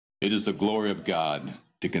It is the glory of God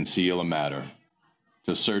to conceal a matter.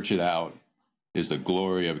 To search it out is the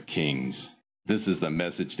glory of kings. This is the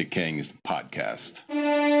Message to Kings podcast.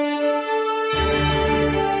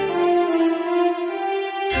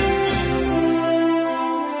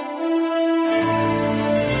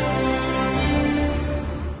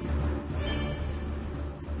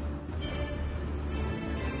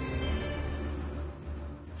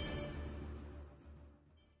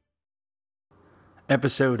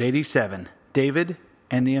 Episode 87, David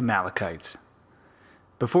and the Amalekites.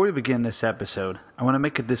 Before we begin this episode, I want to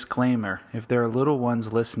make a disclaimer if there are little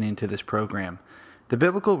ones listening to this program. The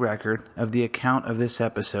biblical record of the account of this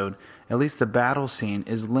episode, at least the battle scene,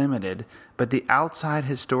 is limited, but the outside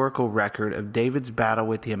historical record of David's battle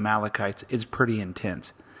with the Amalekites is pretty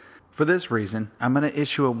intense. For this reason, I'm going to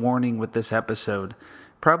issue a warning with this episode.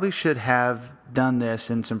 Probably should have done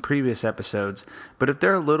this in some previous episodes, but if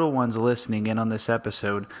there are little ones listening in on this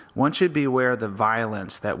episode, one should be aware of the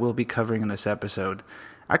violence that we'll be covering in this episode.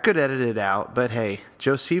 I could edit it out, but hey,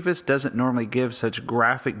 Josephus doesn't normally give such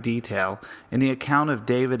graphic detail, and the account of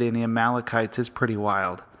David and the Amalekites is pretty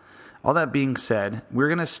wild. All that being said, we're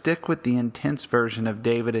going to stick with the intense version of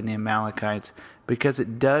David and the Amalekites because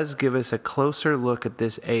it does give us a closer look at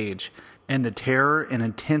this age and the terror and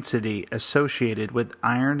intensity associated with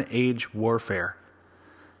Iron Age warfare.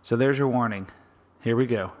 So there's your warning. Here we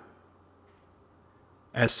go.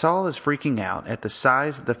 As Saul is freaking out at the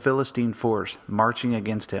size of the Philistine force marching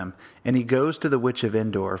against him, and he goes to the Witch of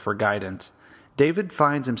Endor for guidance, David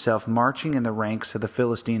finds himself marching in the ranks of the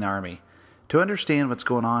Philistine army. To understand what's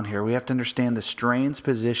going on here, we have to understand the strange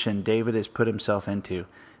position David has put himself into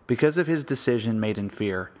because of his decision made in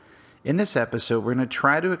fear. In this episode, we're going to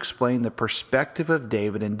try to explain the perspective of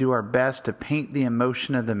David and do our best to paint the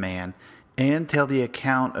emotion of the man and tell the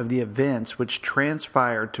account of the events which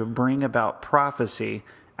transpired to bring about prophecy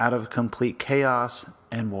out of complete chaos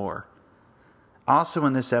and war. Also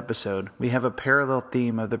in this episode, we have a parallel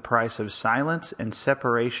theme of the price of silence and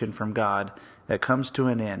separation from God that comes to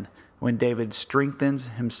an end when David strengthens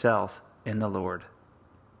himself in the Lord.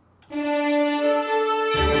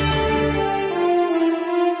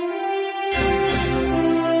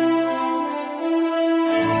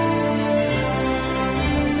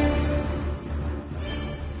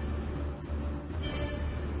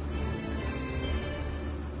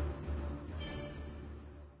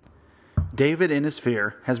 David, in his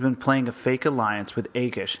fear, has been playing a fake alliance with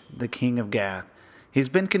Achish, the king of Gath. He's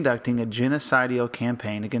been conducting a genocidal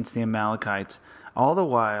campaign against the Amalekites, all the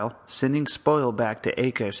while sending spoil back to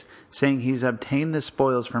Achish, saying he's obtained the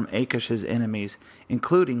spoils from Achish's enemies,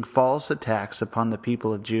 including false attacks upon the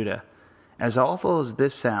people of Judah. As awful as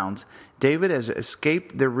this sounds, David has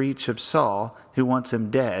escaped the reach of Saul, who wants him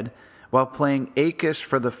dead, while playing Achish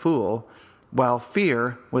for the fool, while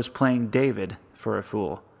fear was playing David for a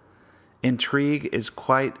fool. Intrigue is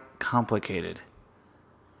quite complicated.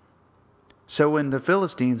 So when the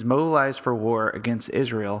Philistines mobilize for war against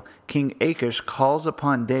Israel, King Achish calls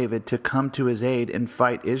upon David to come to his aid and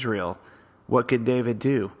fight Israel. What could David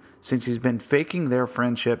do, since he's been faking their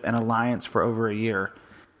friendship and alliance for over a year?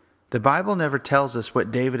 The Bible never tells us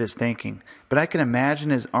what David is thinking, but I can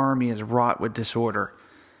imagine his army is wrought with disorder.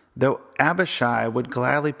 Though Abishai would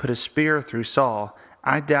gladly put a spear through Saul,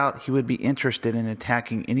 I doubt he would be interested in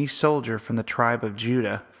attacking any soldier from the tribe of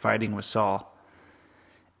Judah fighting with Saul.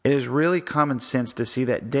 It is really common sense to see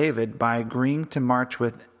that David, by agreeing to march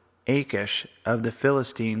with Achish of the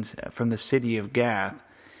Philistines from the city of Gath,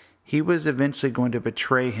 he was eventually going to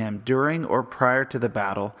betray him during or prior to the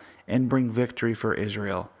battle and bring victory for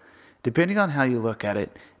Israel. Depending on how you look at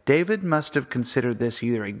it, David must have considered this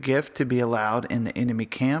either a gift to be allowed in the enemy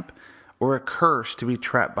camp or a curse to be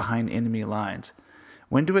trapped behind enemy lines.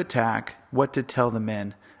 When to attack, what to tell the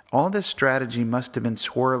men, all this strategy must have been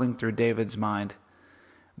swirling through David's mind.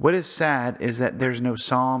 What is sad is that there's no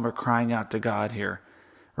psalm or crying out to God here.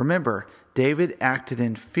 Remember, David acted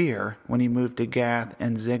in fear when he moved to Gath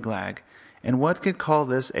and Ziklag, and one could call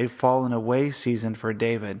this a fallen away season for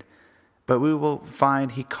David. But we will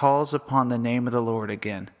find he calls upon the name of the Lord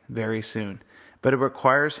again very soon. But it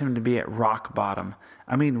requires him to be at rock bottom.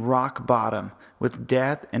 I mean rock bottom, with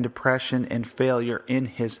death and depression and failure in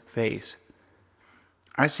his face.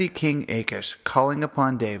 I see King Achish calling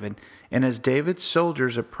upon David, and as David's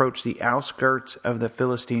soldiers approach the outskirts of the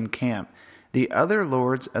Philistine camp, the other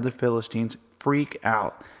lords of the Philistines freak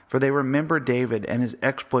out, for they remember David and his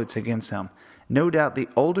exploits against him. No doubt the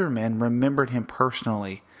older men remembered him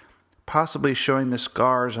personally, possibly showing the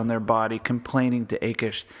scars on their body, complaining to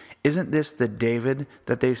Achish, "Isn't this the David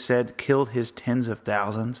that they said killed his tens of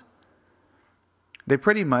thousands?" They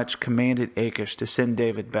pretty much commanded Achish to send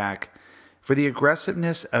David back. For the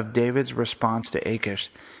aggressiveness of David's response to Achish,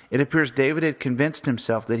 it appears David had convinced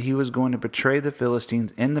himself that he was going to betray the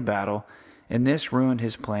Philistines in the battle, and this ruined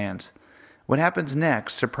his plans. What happens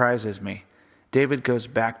next surprises me. David goes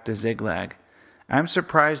back to Ziklag. I'm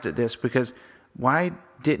surprised at this because why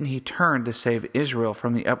didn't he turn to save Israel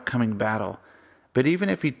from the upcoming battle? But even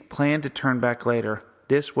if he planned to turn back later,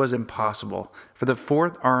 this was impossible, for the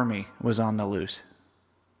fourth army was on the loose.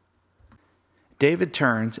 David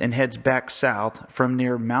turns and heads back south from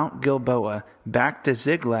near Mount Gilboa back to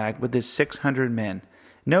Ziklag with his 600 men.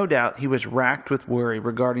 No doubt he was racked with worry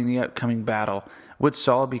regarding the upcoming battle. Would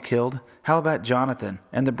Saul be killed? How about Jonathan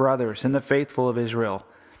and the brothers and the faithful of Israel?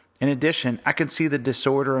 In addition, I can see the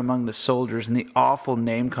disorder among the soldiers and the awful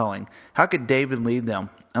name-calling. How could David lead them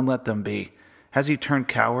and let them be? Has he turned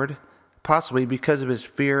coward? Possibly because of his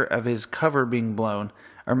fear of his cover being blown,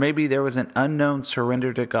 or maybe there was an unknown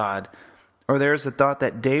surrender to God, or there is the thought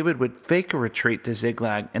that David would fake a retreat to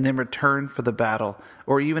Ziklag and then return for the battle,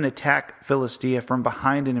 or even attack Philistia from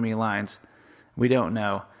behind enemy lines. We don't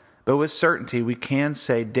know, but with certainty we can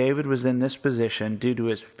say David was in this position due to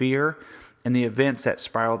his fear and the events that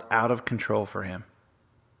spiraled out of control for him.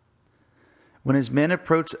 When his men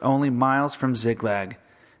approached only miles from Ziklag,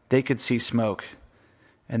 they could see smoke,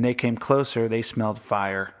 and they came closer, they smelled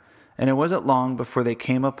fire. And it wasn't long before they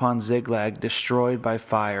came upon Ziklag destroyed by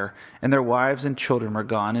fire, and their wives and children were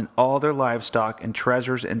gone, and all their livestock and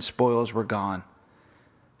treasures and spoils were gone.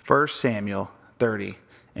 1 Samuel 30.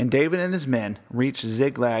 And David and his men reached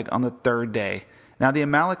Ziklag on the third day. Now the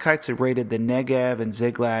Amalekites had raided the Negev and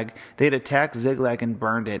Ziklag. They had attacked Ziklag and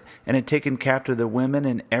burned it, and had taken captive the women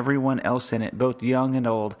and everyone else in it, both young and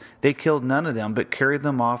old. They killed none of them, but carried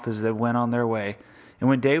them off as they went on their way. And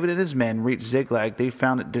when David and his men reached Ziklag, they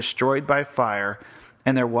found it destroyed by fire,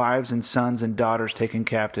 and their wives and sons and daughters taken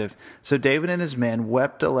captive. So David and his men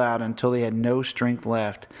wept aloud until they had no strength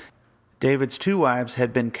left. David's two wives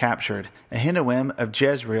had been captured, Ahinoam of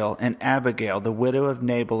Jezreel and Abigail, the widow of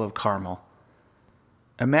Nabal of Carmel.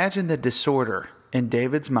 Imagine the disorder in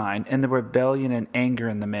David's mind and the rebellion and anger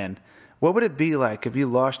in the men. What would it be like if you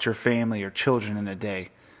lost your family or children in a day?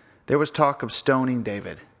 There was talk of stoning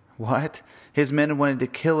David. What? His men wanted to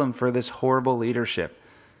kill him for this horrible leadership.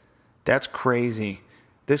 That's crazy.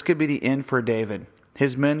 This could be the end for David.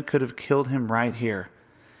 His men could have killed him right here.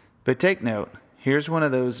 But take note, here's one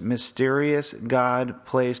of those mysterious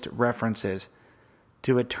God-placed references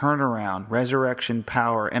to a turnaround, resurrection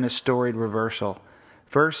power, and a storied reversal.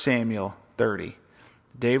 1 Samuel 30.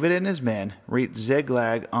 David and his men reached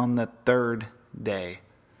Ziklag on the third day.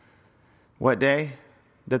 What day?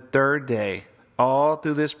 The third day. All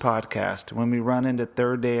through this podcast, when we run into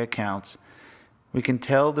third day accounts, we can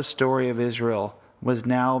tell the story of Israel was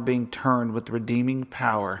now being turned with redeeming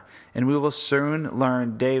power, and we will soon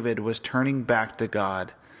learn David was turning back to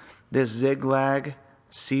God. This Ziklag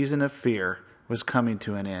season of fear was coming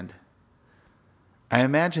to an end. I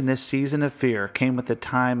imagine this season of fear came with a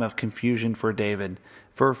time of confusion for David,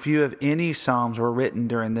 for few of any psalms were written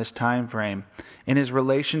during this time frame, and his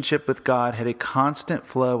relationship with God had a constant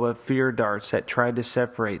flow of fear darts that tried to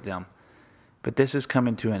separate them. But this is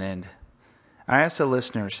coming to an end. I ask the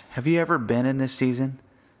listeners, have you ever been in this season?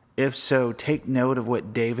 If so, take note of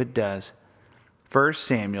what David does. 1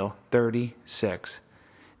 Samuel 36.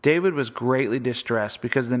 David was greatly distressed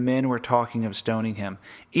because the men were talking of stoning him.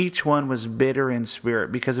 Each one was bitter in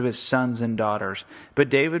spirit because of his sons and daughters. But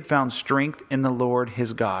David found strength in the Lord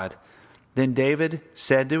his God. Then David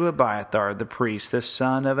said to Abiathar the priest, the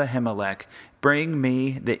son of Ahimelech, "Bring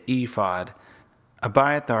me the ephod."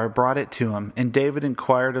 Abiathar brought it to him, and David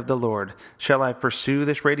inquired of the Lord, "Shall I pursue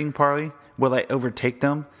this raiding party? Will I overtake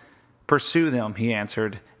them?" "Pursue them," he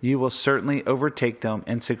answered. "You will certainly overtake them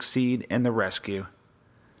and succeed in the rescue."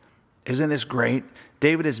 Isn't this great?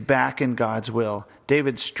 David is back in God's will.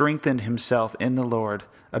 David strengthened himself in the Lord.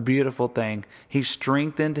 A beautiful thing. He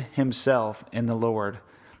strengthened himself in the Lord.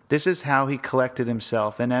 This is how he collected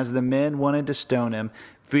himself, and as the men wanted to stone him,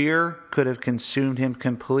 fear could have consumed him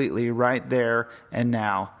completely right there and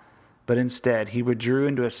now. But instead, he withdrew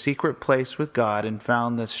into a secret place with God and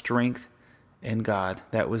found the strength in God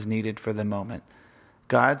that was needed for the moment.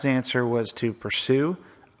 God's answer was to pursue,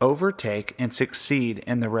 overtake, and succeed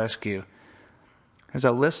in the rescue. There's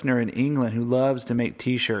a listener in England who loves to make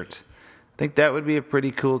t-shirts. I think that would be a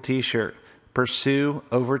pretty cool t-shirt. Pursue,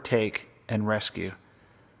 overtake, and rescue.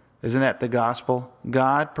 Isn't that the gospel?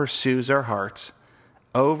 God pursues our hearts,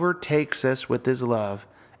 overtakes us with his love,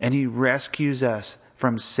 and he rescues us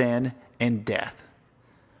from sin and death.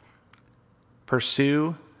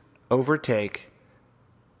 Pursue, overtake,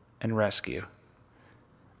 and rescue.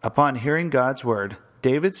 Upon hearing God's word,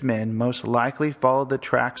 David's men most likely followed the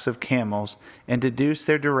tracks of camels and deduced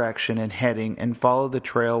their direction and heading and followed the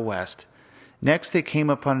trail west. Next they came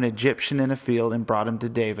upon an Egyptian in a field and brought him to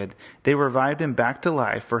David. They revived him back to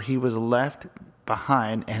life, for he was left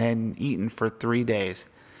behind and hadn't eaten for 3 days.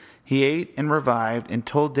 He ate and revived and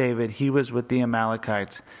told David he was with the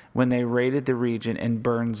Amalekites when they raided the region and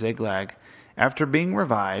burned Ziklag. After being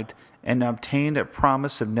revived and obtained a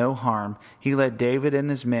promise of no harm, he led David and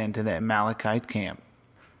his men to the Amalekite camp.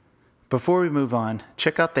 Before we move on,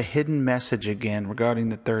 check out the hidden message again regarding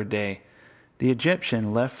the 3rd day. The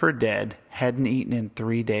Egyptian, left for dead, hadn't eaten in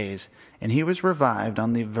 3 days, and he was revived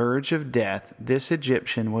on the verge of death. This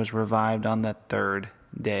Egyptian was revived on the 3rd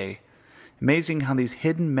day. Amazing how these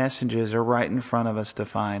hidden messages are right in front of us to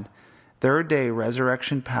find. 3rd day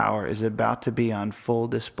resurrection power is about to be on full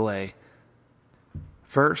display.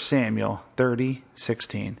 1 Samuel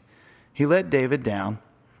 30:16. He let David down,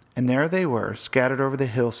 and there they were, scattered over the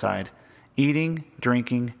hillside, eating,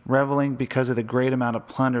 drinking, reveling because of the great amount of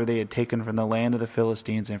plunder they had taken from the land of the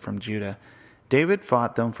Philistines and from Judah. David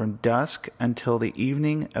fought them from dusk until the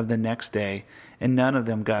evening of the next day, and none of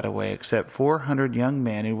them got away except 400 young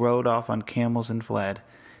men who rode off on camels and fled.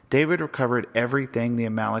 David recovered everything the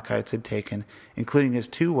Amalekites had taken, including his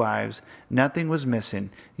 2 wives. Nothing was missing,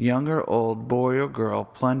 young or old, boy or girl,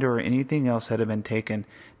 plunder or anything else that had been taken.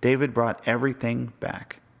 David brought everything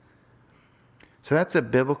back. So that's a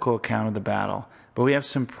biblical account of the battle, but we have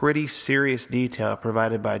some pretty serious detail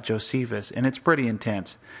provided by Josephus, and it's pretty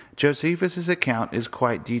intense. Josephus's account is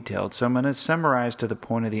quite detailed, so I'm going to summarize to the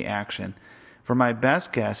point of the action. For my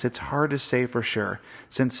best guess, it's hard to say for sure,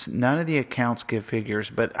 since none of the accounts give figures,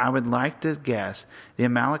 but I would like to guess the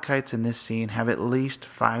Amalekites in this scene have at least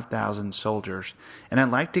 5,000 soldiers, and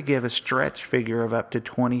I'd like to give a stretch figure of up to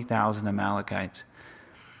 20,000 Amalekites.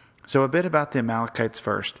 So a bit about the Amalekites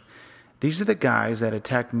first. These are the guys that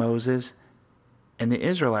attacked Moses and the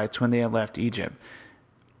Israelites when they had left Egypt.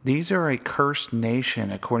 These are a cursed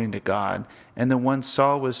nation according to God, and the one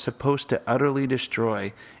Saul was supposed to utterly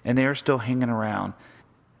destroy, and they are still hanging around.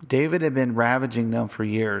 David had been ravaging them for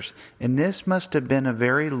years, and this must have been a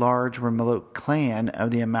very large remote clan of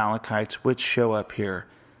the Amalekites which show up here.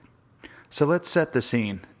 So let's set the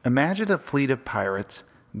scene. Imagine a fleet of pirates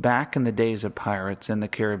back in the days of pirates in the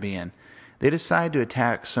Caribbean. They decide to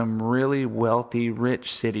attack some really wealthy,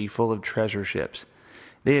 rich city full of treasure ships.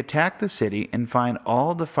 They attack the city and find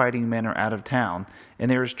all the fighting men are out of town, and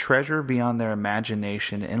there is treasure beyond their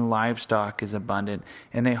imagination, and livestock is abundant,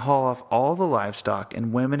 and they haul off all the livestock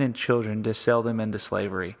and women and children to sell them into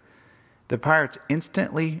slavery. The pirates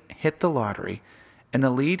instantly hit the lottery, and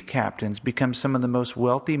the lead captains become some of the most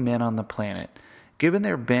wealthy men on the planet. Given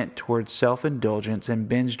their bent towards self-indulgence and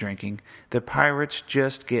binge drinking, the pirates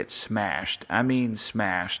just get smashed. I mean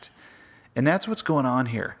smashed. And that's what's going on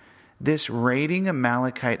here. This raiding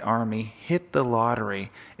Amalekite army hit the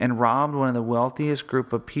lottery and robbed one of the wealthiest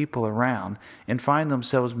group of people around and find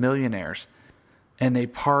themselves millionaires. And they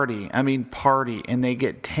party, and they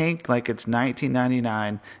get tanked like it's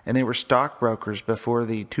 1999, and they were stockbrokers before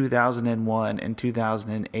the 2001 and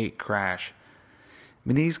 2008 crash.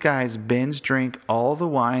 These guys binge drink all the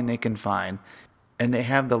wine they can find, and they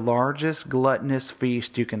have the largest gluttonous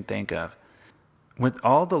feast you can think of. With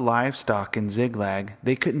all the livestock in Ziklag,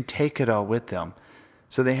 they couldn't take it all with them,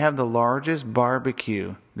 so they have the largest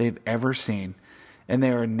barbecue they've ever seen, and they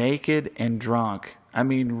are naked and drunk.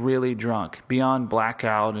 Really drunk, beyond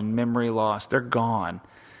blackout and memory loss. They're gone.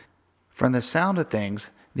 From the sound of things,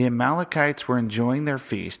 the Amalekites were enjoying their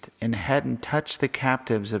feast and hadn't touched the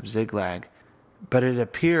captives of Ziklag. But it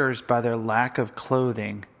appears by their lack of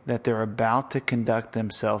clothing that they're about to conduct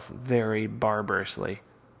themselves very barbarously.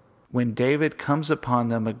 When David comes upon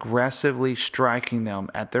them aggressively striking them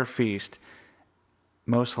at their feast,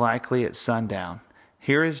 most likely at sundown,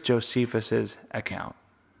 here is Josephus's account.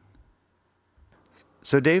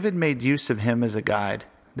 So David made use of him as a guide.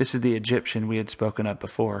 This is the Egyptian we had spoken of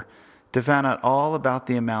before, to find out all about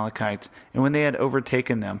the Amalekites, and when they had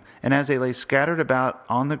overtaken them, and as they lay scattered about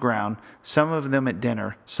on the ground, some of them at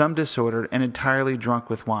dinner, some disordered and entirely drunk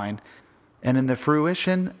with wine, and in the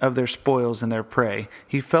fruition of their spoils and their prey,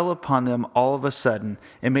 he fell upon them all of a sudden,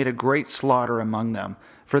 and made a great slaughter among them,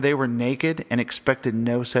 for they were naked and expected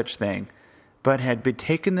no such thing, but had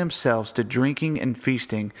betaken themselves to drinking and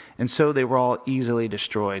feasting, and so they were all easily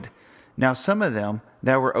destroyed. Now some of them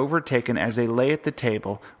that were overtaken as they lay at the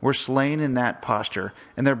table were slain in that posture,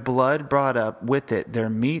 and their blood brought up with it their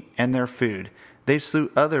meat and their food. They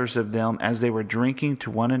slew others of them as they were drinking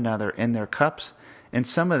to one another in their cups, and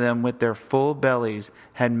some of them with their full bellies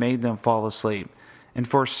had made them fall asleep. And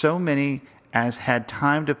for so many as had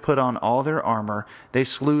time to put on all their armor, they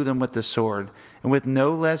slew them with the sword, and with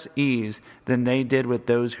no less ease than they did with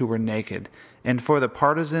those who were naked. And for the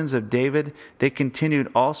partisans of David, they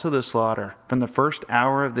continued also the slaughter from the first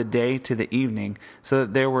hour of the day to the evening, so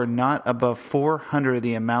that there were not above 400 of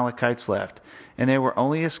the Amalekites left, and they were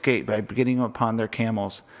only escaped by getting upon their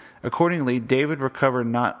camels. Accordingly, David recovered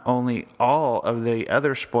not only all of the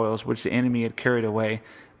other spoils which the enemy had carried away,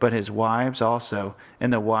 but his wives also,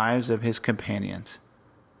 and the wives of his companions.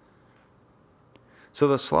 So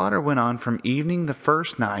the slaughter went on from evening the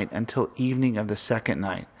first night until evening of the second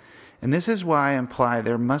night. And this is why I imply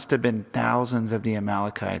there must have been thousands of the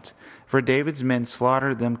Amalekites, for David's men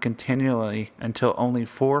slaughtered them continually until only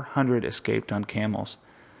 400 escaped on camels.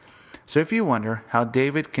 So if you wonder how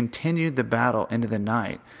David continued the battle into the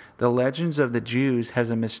night, the Legends of the Jews has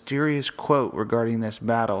a mysterious quote regarding this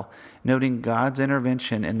battle, noting God's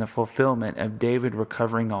intervention in the fulfillment of David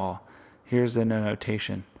recovering all. Here's the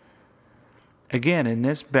notation. Again, in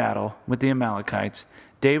this battle with the Amalekites,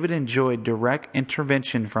 David enjoyed direct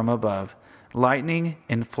intervention from above. Lightning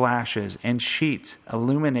and flashes and sheets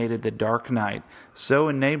illuminated the dark night, so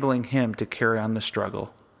enabling him to carry on the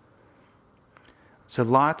struggle. So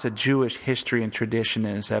lots of Jewish history and tradition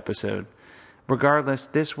in this episode. Regardless,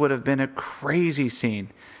 this would have been a crazy scene.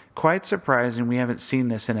 Quite surprising we haven't seen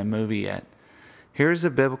this in a movie yet. Here's the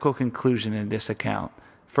biblical conclusion in this account.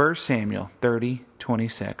 1 Samuel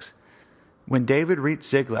 30:26. When David reached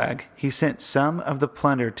Ziklag, he sent some of the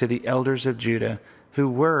plunder to the elders of Judah, who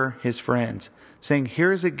were his friends, saying,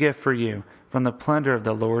 "Here is a gift for you from the plunder of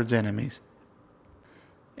the Lord's enemies."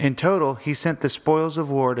 In total, he sent the spoils of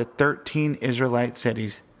war to 13 Israelite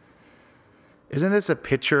cities. Isn't this a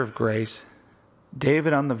picture of grace?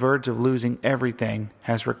 David, on the verge of losing everything,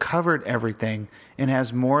 has recovered everything and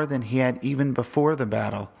has more than he had even before the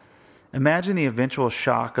battle. Imagine the eventual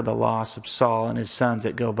shock of the loss of Saul and his sons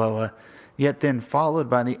at Gilboa, yet then followed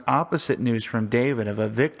by the opposite news from David of a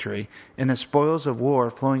victory and the spoils of war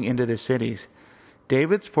flowing into the cities.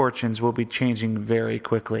 David's fortunes will be changing very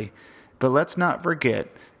quickly, but let's not forget,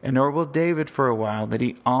 and nor will David for a while, that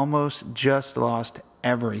he almost just lost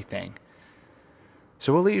everything.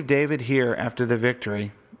 So we'll leave David here after the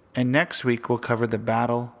victory, and next week we'll cover the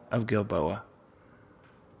Battle of Gilboa.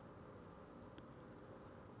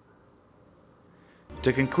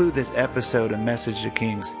 To conclude this episode of Message to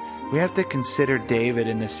Kings, we have to consider David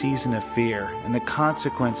in the season of fear and the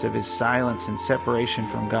consequence of his silence and separation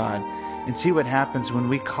from God, and see what happens when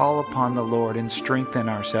we call upon the Lord and strengthen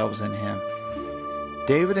ourselves in Him.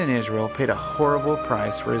 David and Israel paid a horrible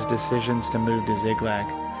price for his decisions to move to Ziklag.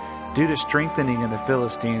 Due to strengthening of the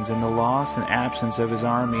Philistines and the loss and absence of his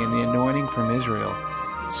army and the anointing from Israel,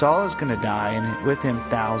 Saul is going to die, and with him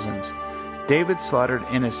thousands. David slaughtered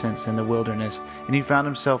innocents in the wilderness, and he found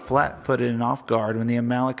himself flat-footed and off guard when the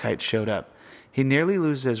Amalekites showed up. He nearly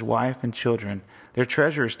loses his wife and children. Their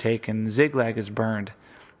treasure is taken. Ziklag is burned.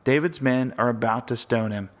 David's men are about to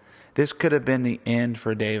stone him. This could have been the end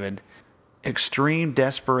for David. Extreme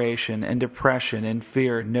desperation and depression and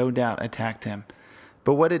fear no doubt attacked him.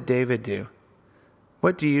 But what did David do?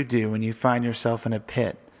 What do you do when you find yourself in a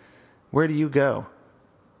pit? Where do you go?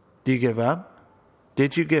 Do you give up?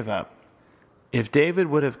 Did you give up? If David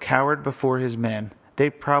would have cowered before his men, they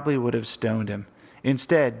probably would have stoned him.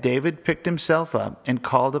 Instead, David picked himself up and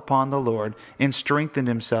called upon the Lord and strengthened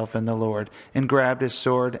himself in the Lord and grabbed his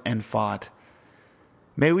sword and fought.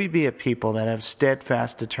 May we be a people that have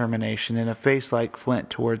steadfast determination and a face like flint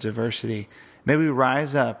towards adversity. May we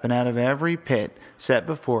rise up and out of every pit set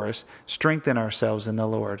before us, strengthen ourselves in the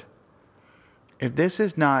Lord. If this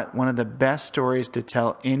is not one of the best stories to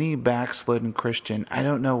tell any backslidden Christian, I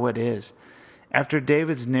don't know what is. After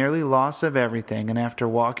David's nearly loss of everything and after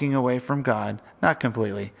walking away from God, not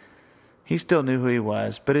completely, he still knew who he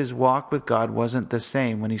was, but his walk with God wasn't the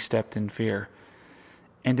same when he stepped in fear.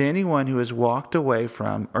 And to anyone who has walked away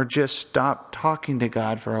from or just stopped talking to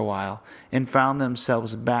God for a while and found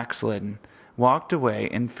themselves backslidden, walked away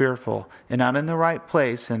and fearful and not in the right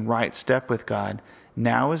place and right step with God,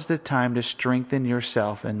 now is the time to strengthen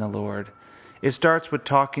yourself in the Lord. It starts with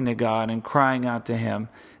talking to God and crying out to Him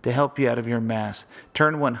to help you out of your mess.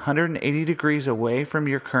 Turn 180 degrees away from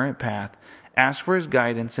your current path. Ask for His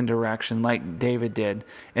guidance and direction like David did,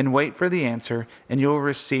 and wait for the answer, and you will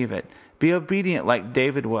receive it. Be obedient like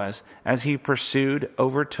David was, as he pursued,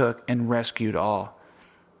 overtook, and rescued all.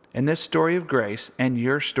 In this story of grace and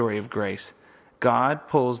your story of grace, God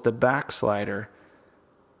pulls the backslider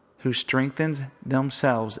who strengthens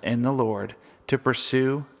themselves in the Lord to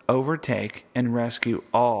pursue, overtake, and rescue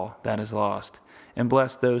all that is lost, and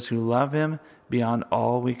bless those who love Him beyond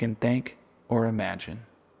all we can think or imagine.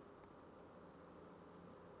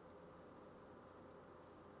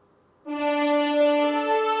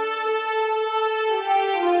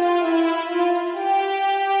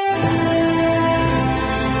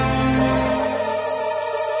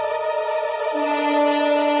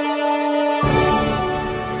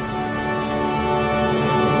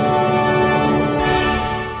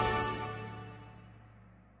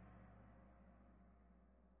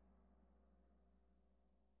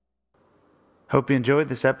 Hope you enjoyed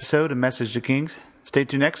this episode of Message to Kings. Stay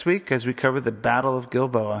tuned next week as we cover the Battle of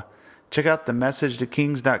Gilboa. Check out the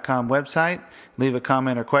MessageToKings.com website. Leave a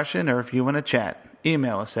comment or question, or if you want to chat,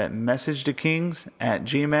 email us at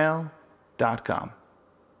messagetokings@gmail.com.